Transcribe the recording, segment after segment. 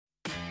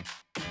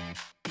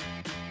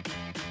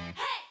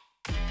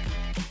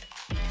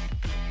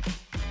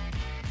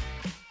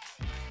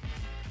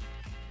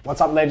What's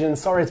up,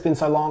 legends? Sorry it's been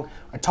so long.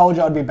 I told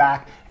you I'd be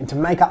back, and to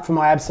make up for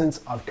my absence,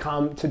 I've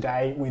come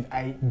today with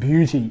a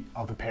beauty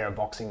of a pair of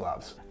boxing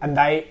gloves. And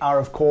they are,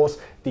 of course,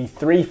 the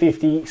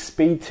 350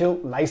 Speed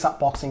Tilt lace-up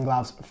boxing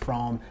gloves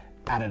from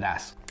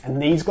Adidas. And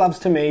these gloves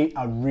to me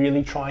are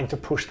really trying to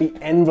push the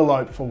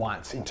envelope for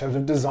once in terms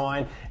of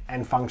design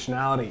and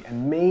functionality.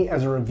 And me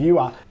as a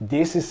reviewer,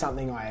 this is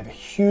something I have a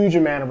huge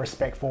amount of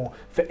respect for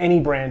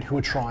any brand who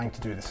are trying to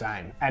do the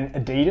same. And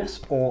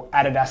Adidas, or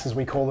Adidas as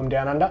we call them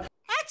down under,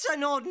 that's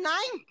an odd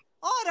name.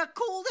 I'd have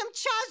called them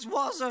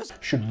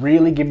Chazwazzers. Should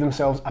really give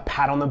themselves a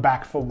pat on the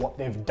back for what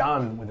they've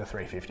done with the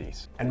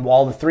 350s. And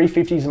while the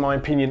 350s, in my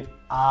opinion,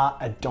 are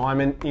a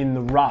diamond in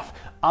the rough,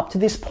 up to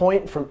this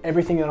point, from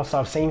everything else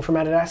I've seen from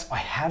Adidas, I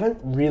haven't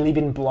really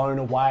been blown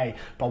away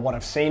by what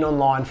I've seen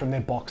online from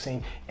their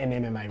boxing and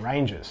MMA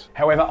ranges.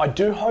 However, I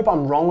do hope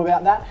I'm wrong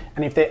about that,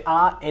 and if there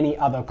are any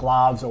other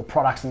gloves or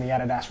products in the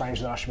Adidas range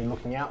that I should be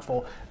looking out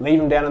for, leave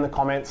them down in the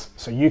comments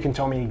so you can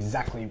tell me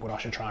exactly what I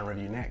should try and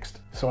review next.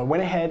 So I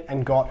went ahead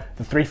and got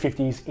the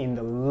 350s in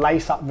the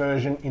lace-up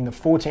version in the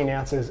 14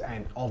 ounces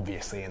and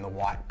obviously in the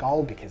white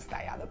gold because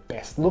they are the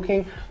best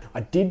looking. I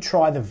did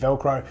try the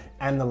Velcro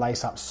and the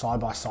lace-up side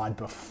by side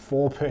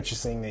before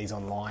purchasing these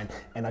online,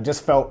 and I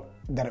just felt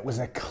that it was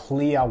a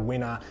clear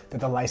winner, that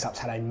the lace-ups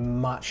had a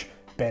much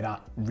better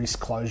wrist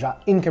closure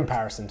in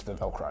comparison to the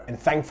Velcro. And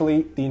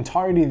thankfully, the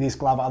entirety of this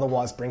glove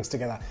otherwise brings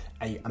together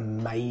an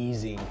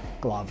amazing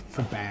glove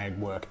for bag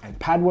work and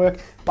pad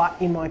work, but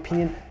in my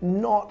opinion,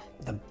 not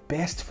the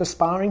best for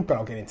sparring, but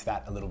I'll get into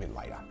that a little bit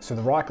later. So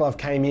the right glove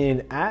came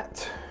in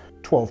at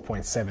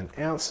 12.7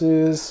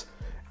 ounces,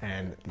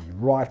 and the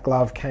right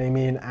glove came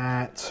in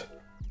at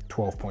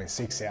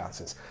 12.6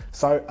 ounces.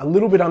 So a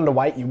little bit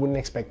underweight. You wouldn't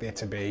expect there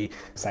to be,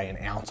 say, an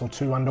ounce or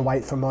two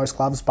underweight for most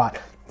gloves, but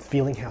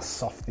feeling how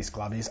soft this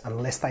glove is,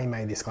 unless they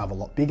made this glove a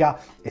lot bigger,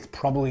 it's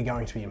probably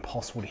going to be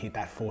impossible to hit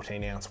that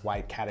 14 ounce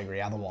weight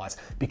category otherwise,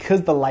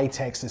 because the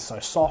latex is so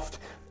soft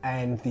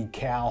and the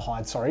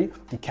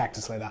the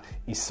cactus leather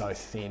is so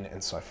thin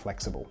and so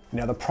flexible.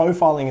 Now, the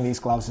profiling of these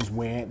gloves is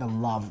where the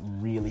love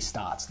really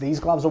starts. These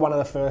gloves are one of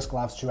the first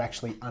gloves to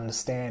actually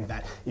understand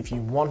that if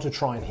you want to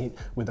try and hit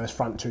with those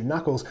front two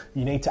knuckles,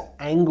 you need to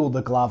angle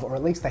the glove, or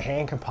at least the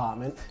hand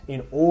compartment,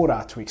 in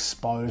order to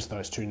expose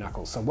those two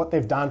knuckles. So what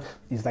they've done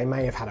is they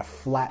may have had a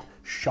flat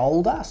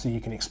shoulder so you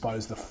can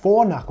expose the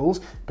four knuckles,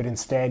 but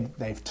instead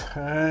they've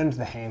turned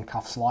the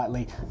handcuff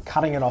slightly,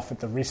 cutting it off at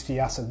the wrist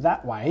here, so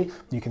that way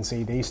you can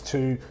see these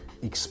two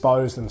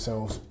expose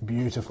themselves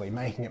beautifully,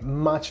 making it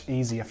much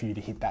easier for you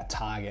to hit that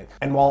target.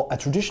 And while a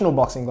traditional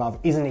boxing glove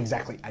isn't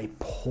exactly a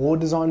poor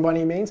design by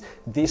any means,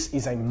 this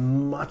is a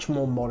much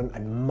more modern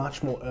and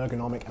much more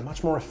ergonomic and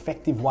much more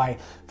effective way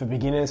for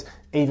beginners,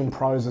 even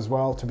pros as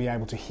well, to be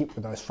able to hit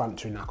with those front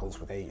two knuckles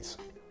with ease.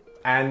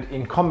 And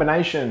in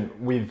combination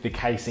with the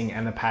casing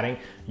and the padding,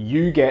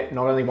 you get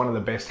not only one of the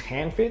best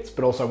hand fits,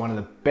 but also one of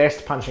the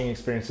best punching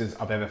experiences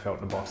I've ever felt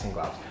in a boxing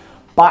glove.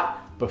 But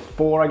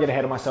before I get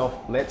ahead of myself,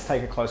 let's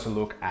take a closer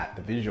look at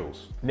the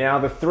visuals. Now,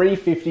 the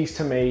 350s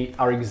to me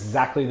are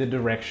exactly the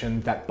direction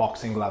that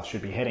boxing gloves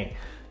should be heading.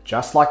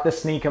 Just like the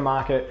sneaker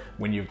market,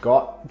 when you've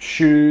got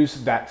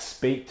shoes that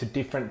speak to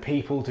different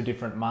people, to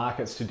different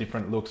markets, to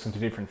different looks and to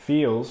different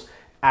feels,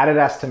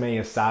 Adidas to me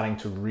is starting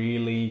to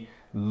really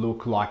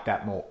look like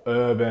that more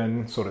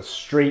urban, sort of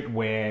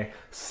streetwear,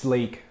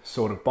 sleek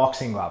sort of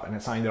boxing glove, and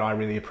it's something that I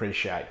really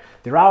appreciate.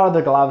 There are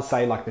other gloves,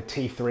 say like the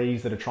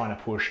T3s, that are trying to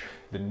push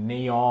the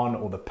neon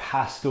or the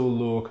pastel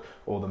look,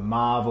 or the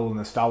Marvel and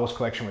the Star Wars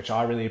collection, which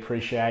I really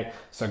appreciate.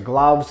 So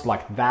gloves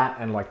like that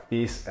and like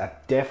this are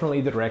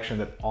definitely the direction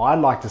that I'd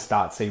like to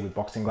start seeing with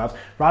boxing gloves,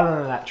 rather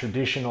than that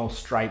traditional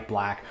straight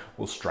black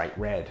or straight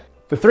red.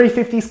 The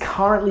 350s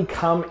currently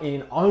come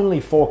in only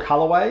 4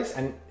 colorways,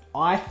 and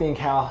I think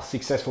how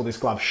successful this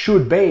glove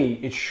should be,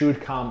 it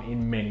should come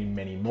in many,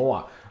 many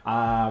more.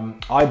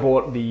 I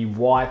bought the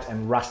white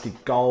and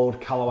rustic gold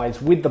colorways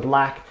with the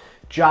black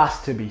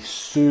just to be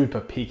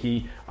super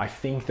picky. I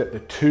think that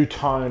the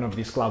two-tone of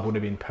this glove would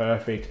have been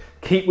perfect.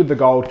 Keep with the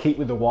gold, keep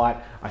with the white.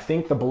 I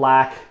think the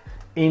black,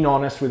 in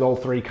honest with all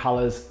 3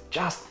 colors,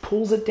 just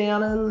pulls it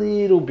down a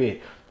little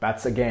bit.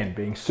 That's, again,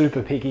 being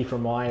super picky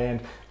from my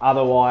end.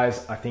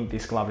 Otherwise, I think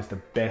this glove is the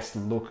best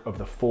look of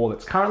the 4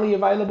 that's currently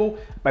available.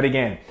 But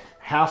again,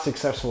 how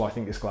successful I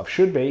think this glove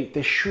should be,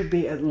 there should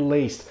be at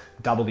least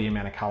double the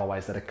amount of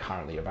colorways that are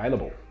currently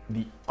available.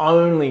 The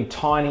only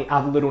tiny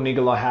other little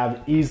niggle I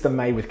have is the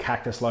Made with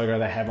Cactus logo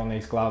they have on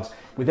these gloves.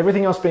 With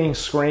everything else being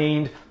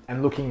screened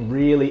and looking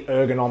really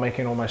ergonomic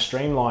and almost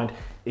streamlined,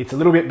 it's a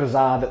little bit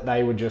bizarre that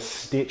they would just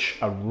stitch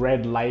a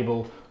red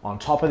label on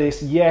top of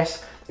this.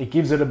 Yes, it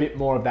gives it a bit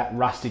more of that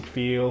rustic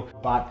feel,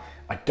 but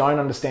I don't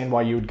understand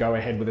why you would go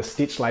ahead with a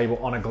stitch label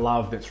on a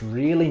glove that's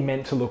really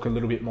meant to look a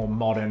little bit more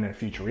modern and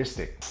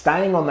futuristic.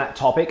 Staying on that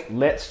topic,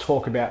 let's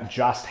talk about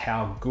just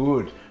how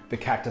good the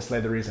cactus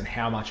leather is and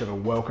how much of a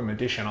welcome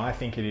addition I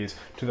think it is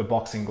to the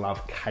boxing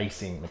glove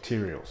casing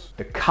materials.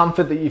 The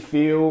comfort that you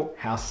feel,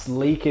 how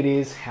sleek it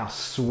is, how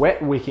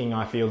sweat wicking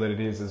I feel that it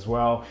is as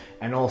well,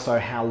 and also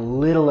how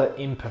little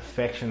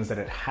imperfections that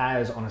it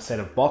has on a set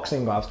of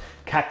boxing gloves.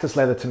 Cactus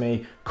leather to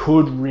me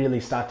could really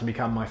start to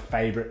become my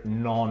favorite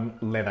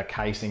non-leather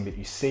casing that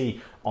you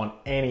see on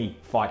any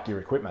fight gear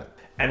equipment.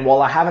 And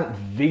while I haven't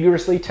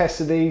vigorously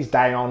tested these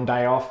day on,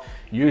 day off,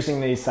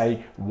 using these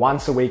say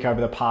once a week over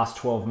the past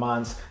 12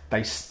 months,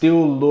 they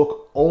still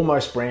look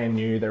almost brand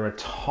new. There are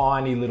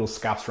tiny little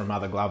scuffs from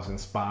other gloves and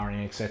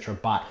sparring, etc.,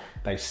 but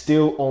they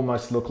still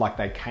almost look like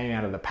they came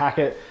out of the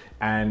packet.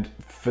 And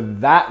for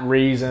that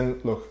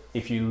reason, look,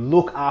 if you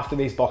look after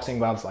these boxing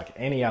gloves like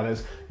any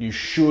others, you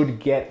should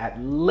get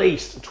at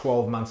least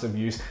 12 months of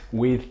use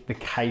with the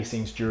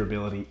casing's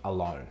durability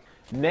alone.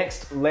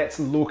 Next, let's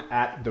look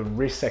at the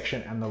wrist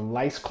section and the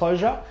lace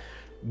closure.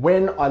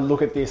 When I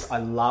look at this, I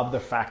love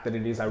the fact that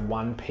it is a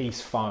one-piece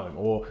foam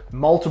or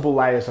multiple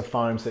layers of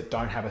foams that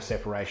don't have a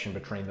separation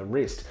between the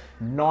wrist.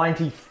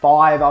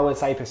 95, I would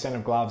say, %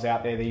 of gloves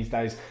out there these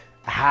days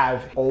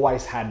have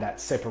always had that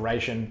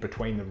separation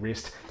between the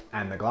wrist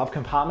and the glove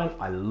compartment.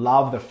 I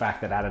love the fact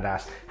that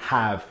Adidas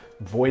have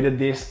voided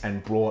this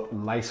and brought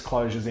lace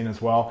closures in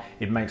as well.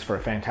 It makes for a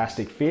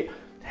fantastic fit.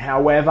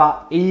 However,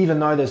 even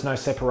though there's no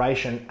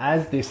separation,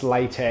 as this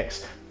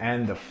latex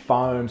and the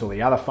foams or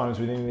the other foams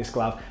within this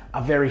glove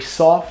are very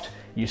soft,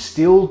 you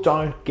still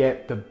don't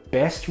get the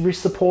best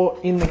wrist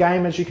support in the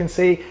game. As you can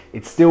see,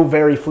 it's still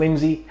very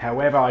flimsy.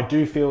 However, I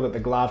do feel that the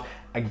glove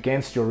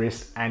against your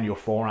wrist and your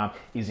forearm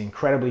is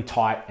incredibly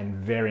tight and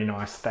very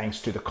nice,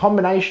 thanks to the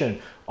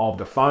combination of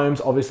the foams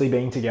obviously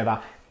being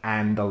together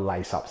and the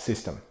lace up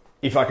system.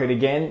 If I could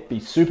again be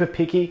super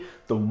picky,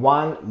 the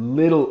one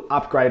little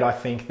upgrade I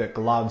think that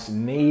gloves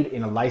need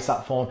in a lace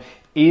up form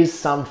is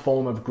some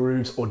form of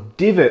grooves or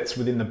divots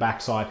within the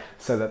backside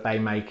so that they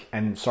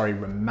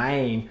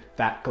remain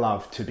that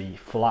glove to be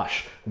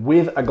flush.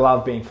 With a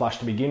glove being flush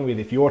to begin with,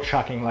 if you're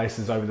chucking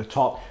laces over the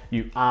top,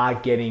 you are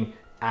getting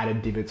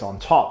added divots on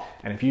top.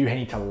 And if you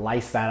need to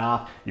lace that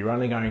up, you're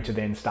only going to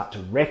then start to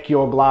wreck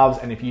your gloves.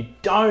 And if you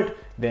don't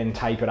then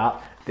tape it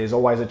up, there's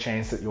always a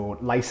chance that your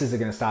laces are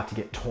going to start to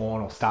get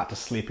torn or start to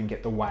slip and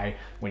get the way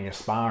when you're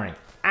sparring.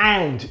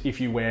 And if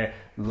you wear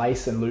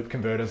lace and loop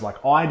converters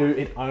like I do,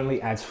 it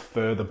only adds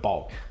further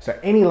bulk. So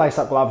any lace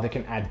up glove that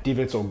can add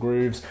divots or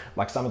grooves,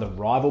 like some of the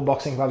rival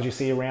boxing gloves you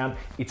see around,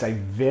 it's a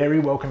very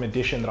welcome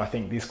addition that I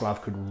think this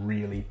glove could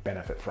really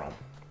benefit from.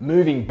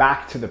 Moving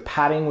back to the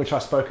padding, which I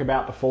spoke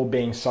about before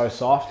being so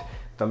soft,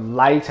 the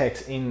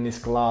latex in this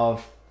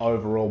glove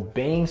overall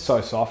being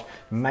so soft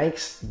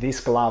makes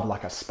this glove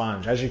like a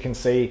sponge. As you can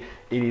see,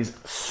 it is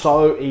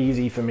so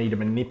easy for me to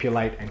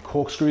manipulate and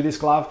corkscrew this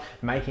glove,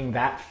 making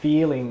that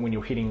feeling when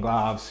you're hitting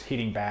gloves,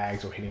 hitting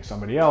bags, or hitting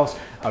somebody else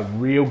a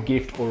real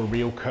gift or a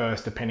real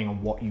curse depending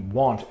on what you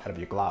want out of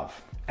your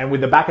glove. And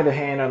with the back of the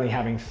hand only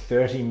having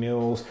 30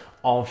 mils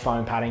of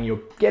foam padding, you're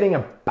getting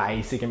a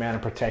basic amount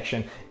of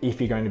protection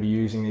if you're going to be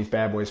using these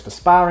bad boys for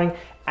sparring,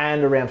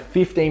 and around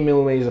 15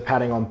 millimeters of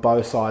padding on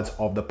both sides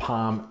of the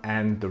palm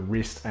and the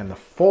wrist and the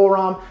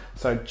forearm.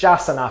 So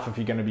just enough if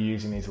you're going to be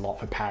using these a lot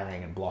for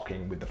parrying and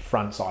blocking with the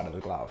front side of the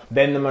glove.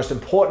 Then the most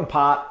important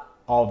part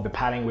of the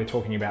padding, we're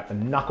talking about the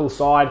knuckle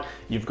side.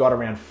 You've got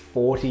around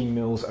 40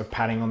 mils of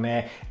padding on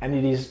there, and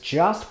it is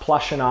just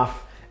plush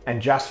enough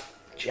and just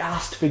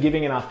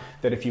forgiving enough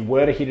that if you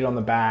were to hit it on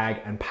the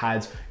bag and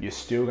pads, you're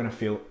still going to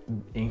feel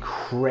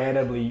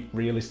incredibly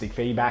realistic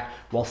feedback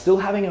while still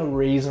having a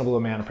reasonable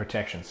amount of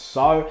protection.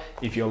 So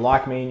if you're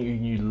like me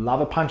and you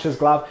love a puncher's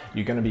glove,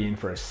 you're going to be in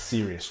for a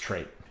serious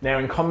treat. Now,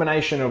 in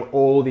combination of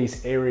all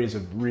these areas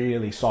of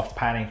really soft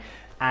padding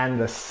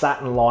and the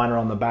satin liner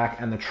on the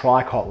back and the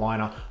tricot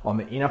liner on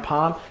the inner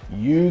palm,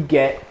 you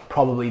get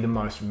probably the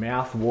most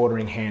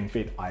mouth-watering hand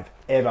fit I've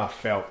ever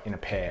felt in a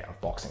pair of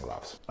boxing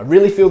gloves. I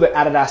really feel that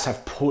Adidas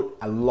have put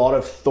a lot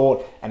of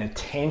thought and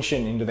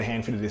attention into the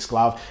hand fit of this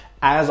glove.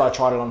 As I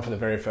tried it on for the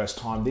very first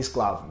time, this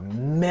glove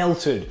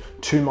melted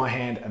to my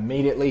hand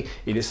immediately.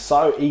 It is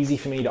so easy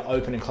for me to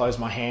open and close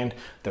my hand.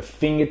 The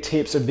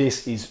fingertips of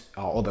this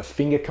or the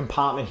finger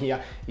compartment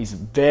here is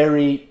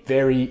very,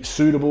 very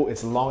suitable.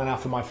 It's long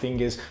enough for my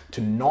fingers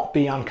to not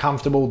be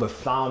uncomfortable. The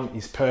thumb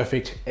is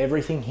perfect.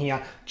 Everything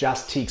here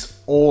just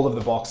ticks all of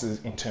the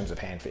boxes in terms of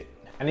hand fit.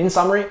 And in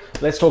summary,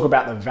 let's talk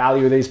about the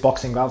value of these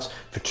boxing gloves.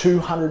 For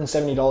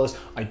 $270,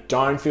 I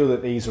don't feel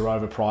that these are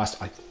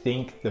overpriced. I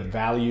think the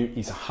value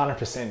is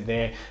 100%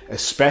 there,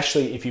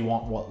 especially if you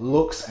want what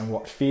looks and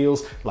what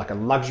feels like a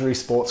luxury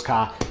sports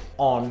car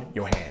on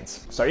your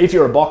hands. So if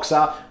you're a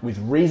boxer with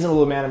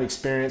reasonable amount of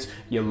experience,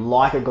 you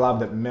like a glove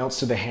that melts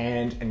to the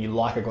hand, and you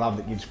like a glove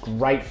that gives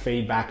great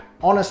feedback,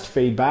 honest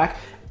feedback,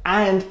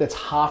 and that's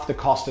half the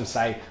cost of,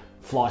 say,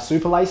 Fly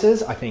Super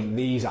Laces, I think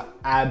these are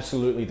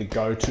absolutely the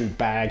go-to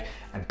bag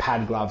and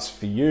pad gloves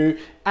for you,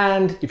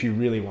 and if you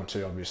really want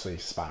to, obviously,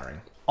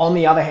 sparring. On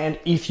the other hand,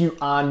 if you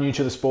are new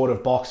to the sport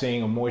of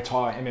boxing or Muay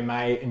Thai or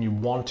MMA and you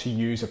want to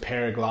use a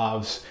pair of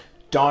gloves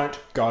don't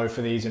go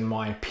for these, in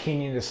my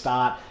opinion, to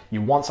start.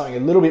 You want something a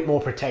little bit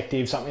more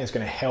protective, something that's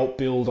going to help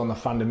build on the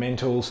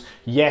fundamentals.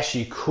 Yes,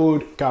 you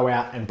could go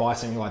out and buy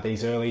something like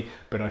these early,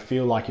 but I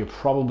feel like you're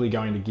probably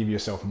going to give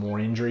yourself more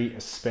injury,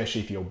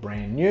 especially if you're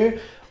brand new.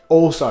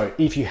 Also,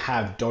 if you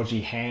have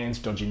dodgy hands,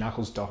 dodgy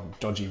knuckles,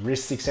 dodgy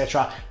wrists,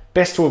 etc.,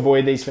 best to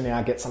avoid these for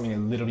now. Get something a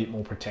little bit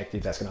more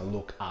protective that's going to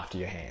look after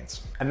your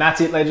hands. And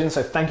that's it, legends.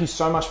 So thank you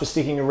so much for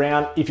sticking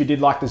around. If you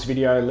did like this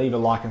video, leave a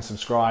like and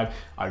subscribe.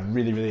 I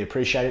really, really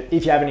appreciate it.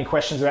 If you have any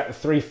questions about the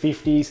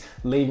 350s,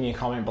 leave me a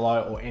comment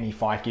below, or any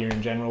fight gear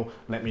in general.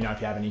 Let me know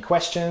if you have any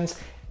questions.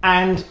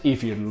 And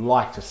if you'd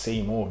like to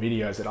see more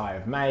videos that I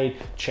have made,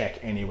 check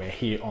anywhere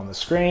here on the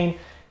screen.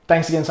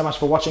 Thanks again so much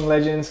for watching,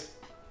 legends.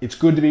 It's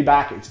good to be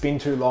back. It's been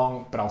too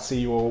long, but I'll see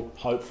you all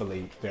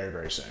hopefully very,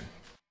 very soon.